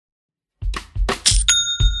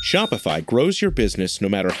Shopify grows your business no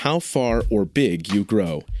matter how far or big you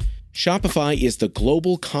grow. Shopify is the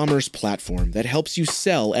global commerce platform that helps you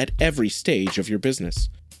sell at every stage of your business.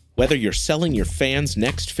 Whether you're selling your fans'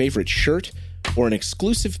 next favorite shirt or an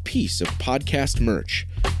exclusive piece of podcast merch,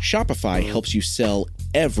 Shopify helps you sell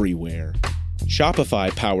everywhere.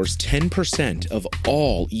 Shopify powers 10% of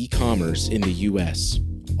all e-commerce in the U.S.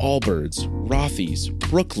 Allbirds, Rothy's,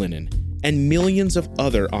 Brooklinen, and millions of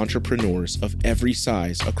other entrepreneurs of every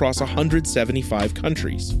size across 175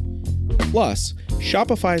 countries. Plus,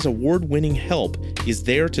 Shopify's award-winning help is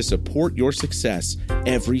there to support your success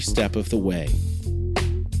every step of the way.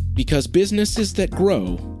 Because businesses that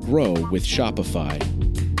grow, grow with Shopify.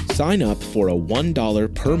 Sign up for a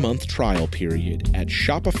 $1 per month trial period at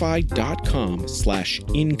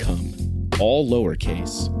shopify.com/income, all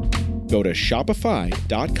lowercase. Go to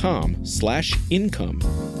shopify.com/income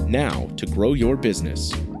now to grow your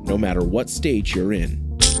business, no matter what stage you're in.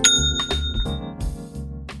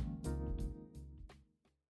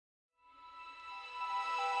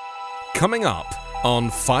 Coming up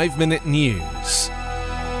on 5 Minute News.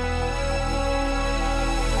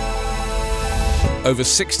 Over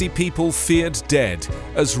 60 people feared dead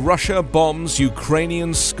as Russia bombs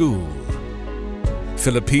Ukrainian school.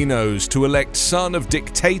 Filipinos to elect son of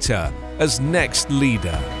dictator as next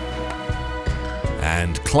leader.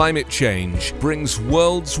 And climate change brings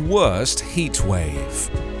world's worst heat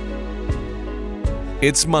wave.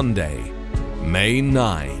 It's Monday, May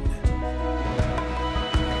 9.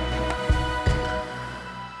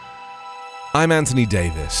 I'm Anthony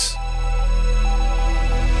Davis.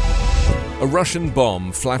 A Russian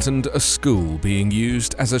bomb flattened a school being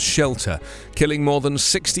used as a shelter, killing more than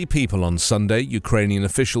 60 people on Sunday, Ukrainian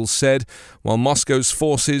officials said, while Moscow's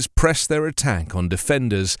forces pressed their attack on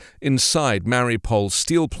defenders inside Mariupol's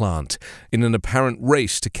steel plant in an apparent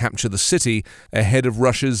race to capture the city ahead of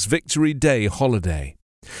Russia's Victory Day holiday.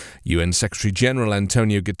 UN Secretary-General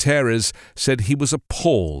Antonio Guterres said he was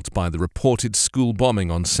appalled by the reported school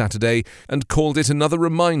bombing on Saturday and called it another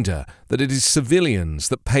reminder that it is civilians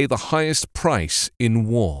that pay the highest price in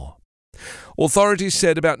war. Authorities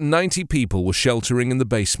said about 90 people were sheltering in the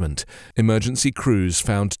basement. Emergency crews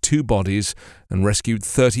found 2 bodies and rescued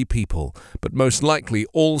 30 people, but most likely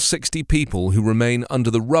all 60 people who remain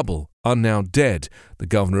under the rubble are now dead, the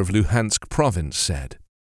governor of Luhansk province said.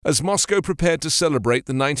 As Moscow prepared to celebrate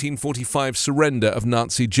the 1945 surrender of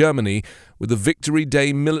Nazi Germany with a Victory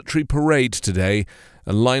Day military parade today,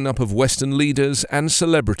 a lineup of Western leaders and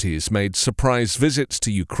celebrities made surprise visits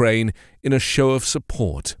to Ukraine in a show of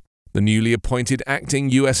support. The newly appointed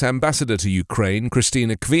acting U.S. ambassador to Ukraine,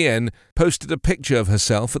 Christina Kvien, posted a picture of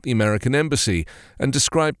herself at the American embassy and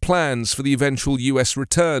described plans for the eventual U.S.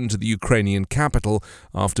 return to the Ukrainian capital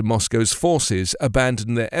after Moscow's forces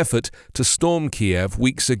abandoned their effort to storm Kiev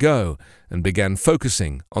weeks ago and began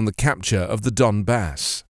focusing on the capture of the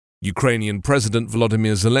Donbass. Ukrainian President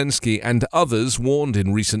Volodymyr Zelensky and others warned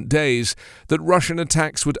in recent days that Russian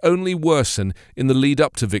attacks would only worsen in the lead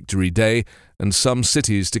up to Victory Day, and some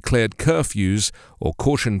cities declared curfews or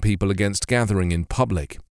cautioned people against gathering in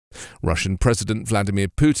public. Russian President Vladimir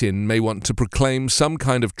Putin may want to proclaim some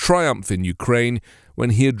kind of triumph in Ukraine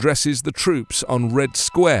when he addresses the troops on Red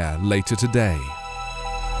Square later today.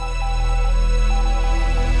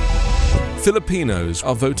 Filipinos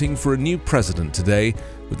are voting for a new president today,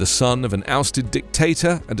 with the son of an ousted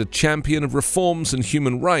dictator and a champion of reforms and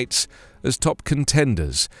human rights as top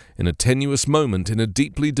contenders in a tenuous moment in a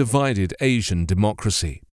deeply divided Asian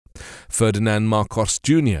democracy. Ferdinand Marcos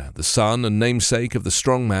Jr., the son and namesake of the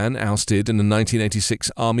strongman ousted in the 1986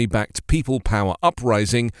 army-backed People Power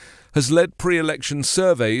uprising, has led pre-election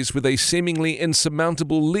surveys with a seemingly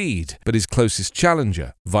insurmountable lead, but his closest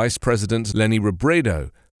challenger, Vice President Leni Robredo,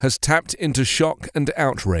 has tapped into shock and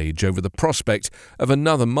outrage over the prospect of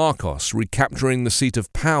another Marcos recapturing the seat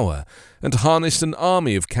of power and harnessed an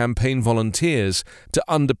army of campaign volunteers to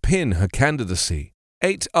underpin her candidacy.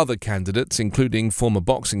 8 other candidates, including former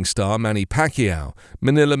boxing star Manny Pacquiao,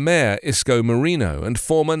 Manila Mayor Isko Moreno, and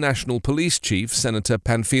former National Police Chief Senator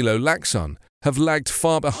Panfilo Lacson, have lagged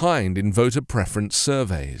far behind in voter preference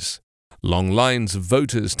surveys. Long lines of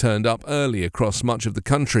voters turned up early across much of the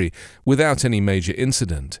country without any major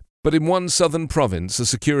incident. But in one southern province, a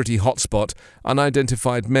security hotspot,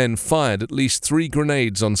 unidentified men fired at least 3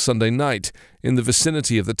 grenades on Sunday night in the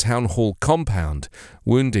vicinity of the town hall compound,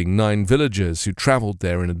 wounding 9 villagers who travelled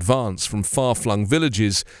there in advance from far-flung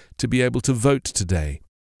villages to be able to vote today.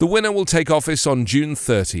 The winner will take office on June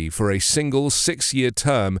 30 for a single 6-year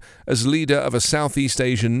term as leader of a Southeast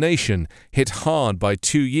Asian nation hit hard by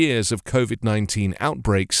 2 years of COVID-19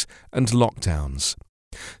 outbreaks and lockdowns.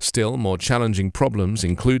 Still, more challenging problems,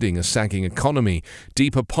 including a sagging economy,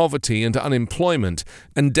 deeper poverty and unemployment,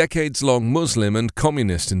 and decades-long Muslim and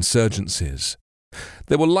communist insurgencies.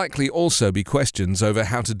 There will likely also be questions over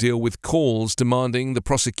how to deal with calls demanding the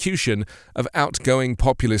prosecution of outgoing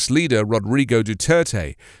populist leader Rodrigo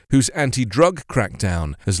Duterte, whose anti-drug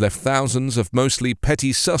crackdown has left thousands of mostly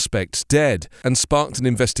petty suspects dead and sparked an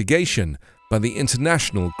investigation by the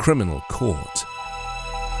International Criminal Court.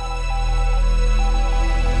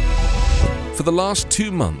 For the last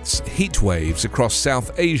 2 months, heat waves across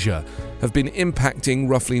South Asia have been impacting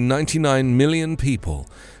roughly 99 million people,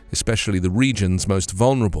 especially the regions most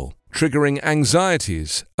vulnerable, triggering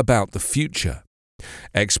anxieties about the future.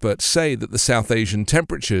 Experts say that the South Asian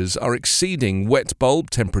temperatures are exceeding wet bulb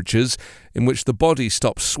temperatures in which the body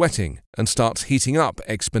stops sweating and starts heating up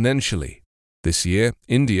exponentially. This year,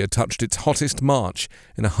 India touched its hottest March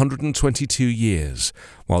in 122 years,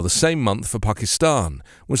 while the same month for Pakistan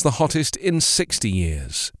was the hottest in 60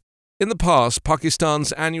 years. In the past,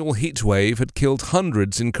 Pakistan's annual heat wave had killed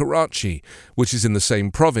hundreds in Karachi, which is in the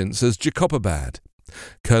same province as Jacobabad.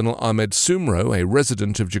 Colonel Ahmed Sumro, a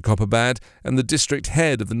resident of Jacobabad and the district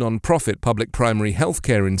head of the non-profit Public Primary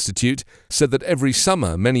Healthcare Institute, said that every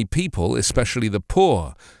summer many people, especially the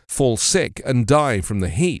poor, fall sick and die from the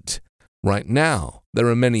heat. Right now, there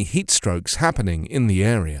are many heat strokes happening in the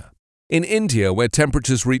area. In India, where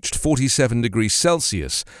temperatures reached 47 degrees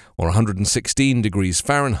Celsius or 116 degrees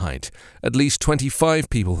Fahrenheit, at least 25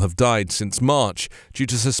 people have died since March due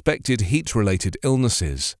to suspected heat-related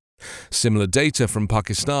illnesses. Similar data from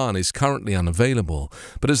Pakistan is currently unavailable,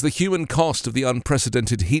 but as the human cost of the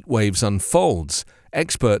unprecedented heat waves unfolds,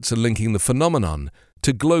 experts are linking the phenomenon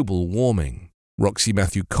to global warming. Roxy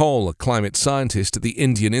Matthew Cole, a climate scientist at the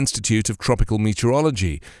Indian Institute of Tropical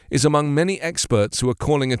Meteorology, is among many experts who are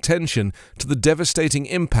calling attention to the devastating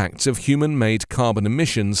impacts of human-made carbon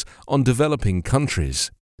emissions on developing countries.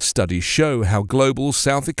 Studies show how global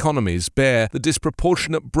South economies bear the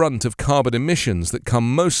disproportionate brunt of carbon emissions that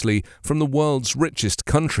come mostly from the world's richest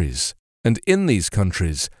countries. And in these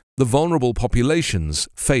countries, the vulnerable populations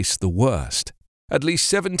face the worst. At least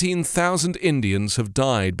 17,000 Indians have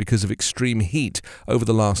died because of extreme heat over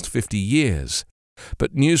the last 50 years.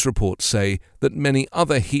 But news reports say that many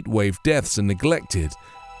other heatwave deaths are neglected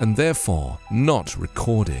and therefore not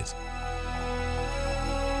recorded.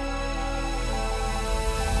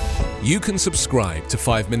 You can subscribe to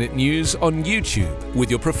 5-Minute News on YouTube with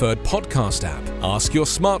your preferred podcast app. Ask your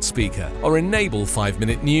smart speaker or enable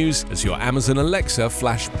 5-Minute News as your Amazon Alexa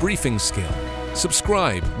flash briefing skill.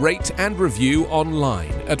 Subscribe, rate and review online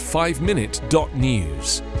at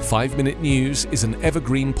 5minute.news. 5-Minute News is an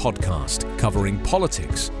evergreen podcast covering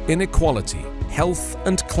politics, inequality, health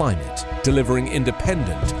and climate, delivering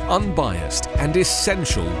independent, unbiased and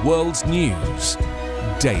essential world news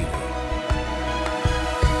daily.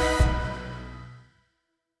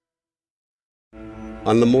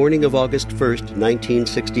 On the morning of August 1st,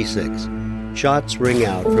 1966, shots ring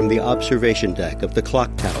out from the observation deck of the clock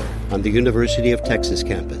tower on the University of Texas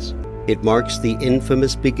campus. It marks the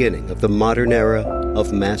infamous beginning of the modern era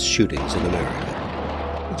of mass shootings in America.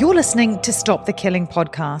 You're listening to Stop the Killing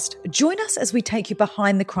podcast. Join us as we take you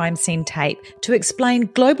behind the crime scene tape to explain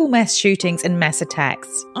global mass shootings and mass attacks.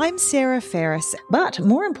 I'm Sarah Ferris, but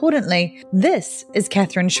more importantly, this is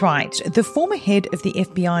Catherine Schweit, the former head of the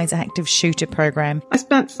FBI's active shooter program. I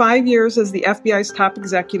spent 5 years as the FBI's top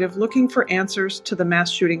executive looking for answers to the mass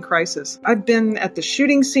shooting crisis. I've been at the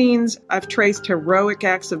shooting scenes, I've traced heroic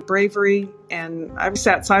acts of bravery, and I've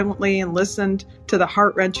sat silently and listened to the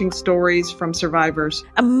heart-wrenching stories from survivors.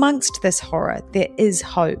 Amongst this horror, there is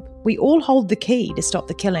hope. We all hold the key to stop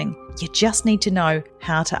the killing. You just need to know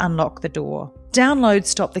how to unlock the door. Download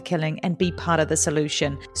Stop the Killing and be part of the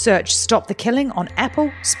solution. Search Stop the Killing on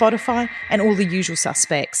Apple, Spotify, and all the usual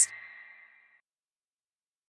suspects.